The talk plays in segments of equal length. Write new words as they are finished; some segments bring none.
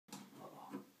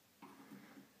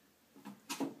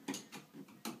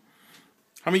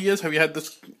How many years have you had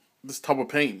this tub of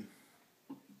paint?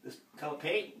 This color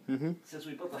paint? Mm-hmm. Since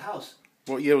we built the house.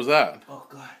 What year was that? Oh,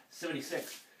 God.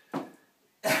 76.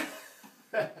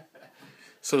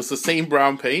 So it's the same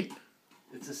brown paint?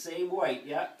 It's the same white,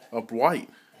 yeah. Of white?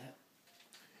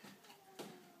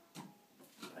 Yeah.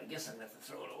 I guess I'm going to have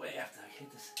to throw it away after I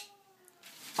get this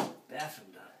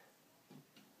bathroom done.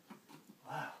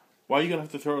 Wow. Why are you going to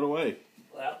have to throw it away?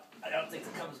 Well, I don't think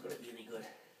the cover's going to be any good.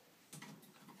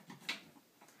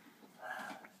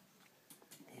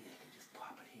 Maybe I can just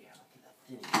pop it here. Look at that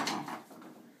thin.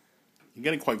 You're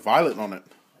getting quite violent on it.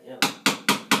 I am.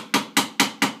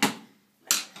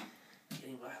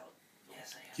 Getting violent.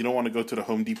 Yes, I am. You don't want to go to the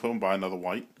Home Depot and buy another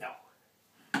white? No.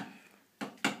 Because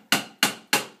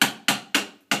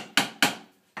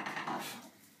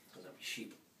I'm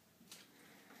cheap.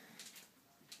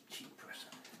 Cheap person.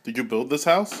 Did you build this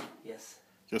house? Yes.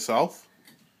 Yourself?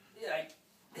 Yeah, I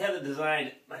had it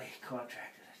designed. I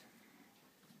contracted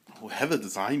it. Oh, Heather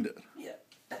designed it. Yeah.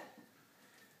 That's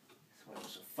why it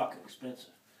was so fucking expensive.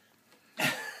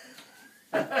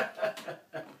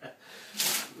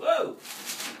 Whoa!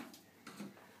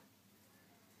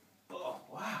 Oh,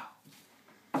 wow.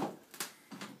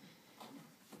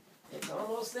 It's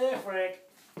almost there, Frank.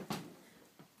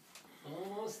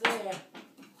 Almost there.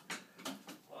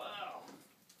 Wow.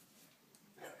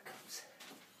 There it comes.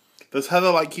 Does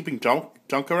Heather like keeping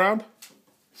junk around?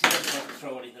 She doesn't have to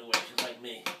throw anything away. She's like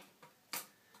me.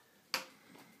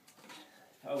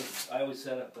 I always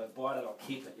said if I bought it, I'll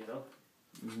keep it, you know?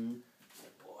 Mm-hmm.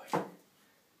 Boy,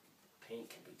 paint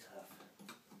can be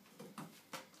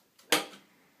tough.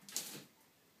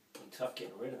 Be tough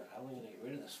getting rid of it. How am I going to get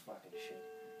rid of this fucking shit?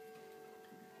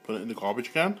 Put it in the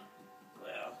garbage can?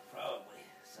 Well, probably,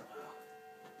 somehow.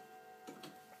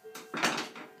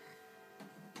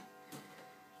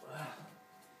 Wow.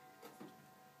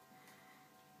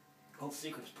 Whole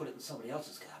secret is put it in somebody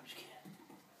else's garbage can.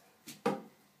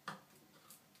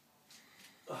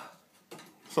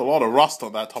 There's a lot of rust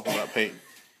on that top of that paint.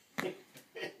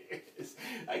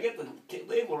 I get the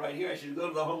label right here. I should go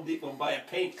to the Home Depot and buy a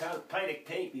pint of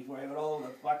paint before I have it all over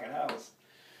the fucking house.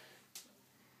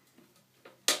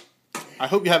 I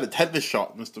hope you had a tetanus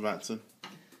shot, Mr. Matson.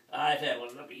 I've had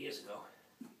one a number of years ago.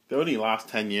 They only last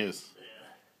 10 years. Yeah.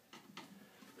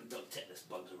 There's no tetanus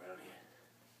bugs around here.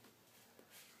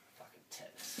 Fucking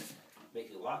tetanus. Make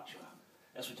you lockjaw.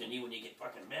 That's what you need when you get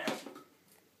fucking mad.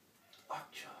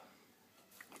 Lockjaw.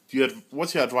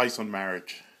 What's your advice on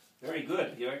marriage? Very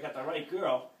good. You got the right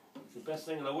girl. It's the best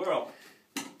thing in the world.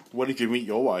 Where did you meet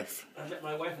your wife? I met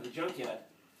my wife at the junkyard.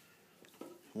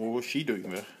 What was she doing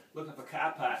there? Looking for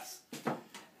car parts.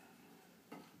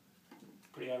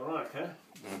 Pretty ironic, huh?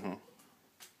 Uh-huh.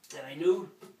 And I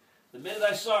knew the minute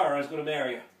I saw her, I was going to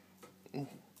marry her.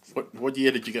 What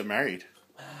year did you get married?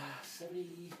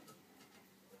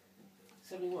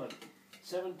 71.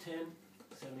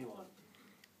 7/10/71.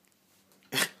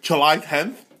 July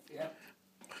 10th? Yep.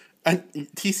 And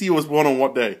TC was born on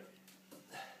what day?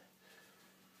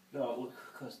 No,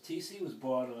 because TC was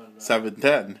born on...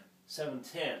 7/10.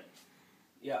 7/10.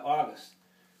 Yeah, August.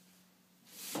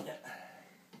 Yeah. I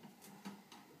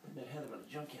met Heather at a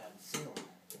junkyard in Salem.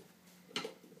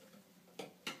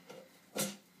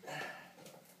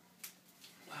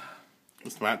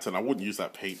 Mr. Matson, I wouldn't use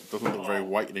that paint. It doesn't look very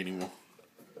white anymore.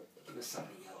 Give us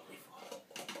something yellow before.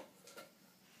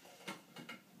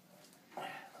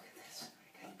 Look at this.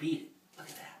 I can beat it. Look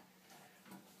at that.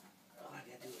 All I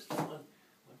gotta do is one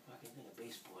fucking thing of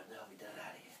baseboard, and I'll be done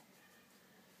out of here.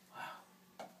 Wow.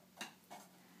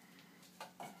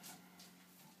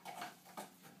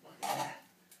 Look at that.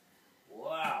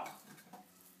 Wow.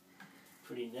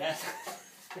 Pretty nasty.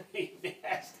 Pretty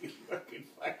nasty looking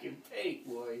fucking paint,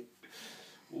 boy.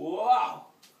 Wow.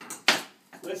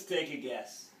 Let's take a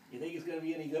guess. You think it's going to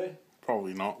be any good?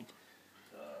 Probably not.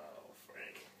 Oh,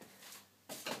 Frank.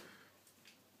 I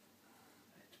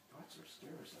brought some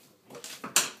stirrers up with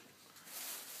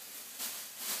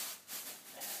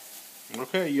me.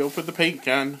 Okay, you open the paint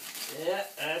can. Yeah,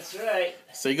 that's right.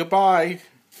 Say goodbye.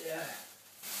 Yeah.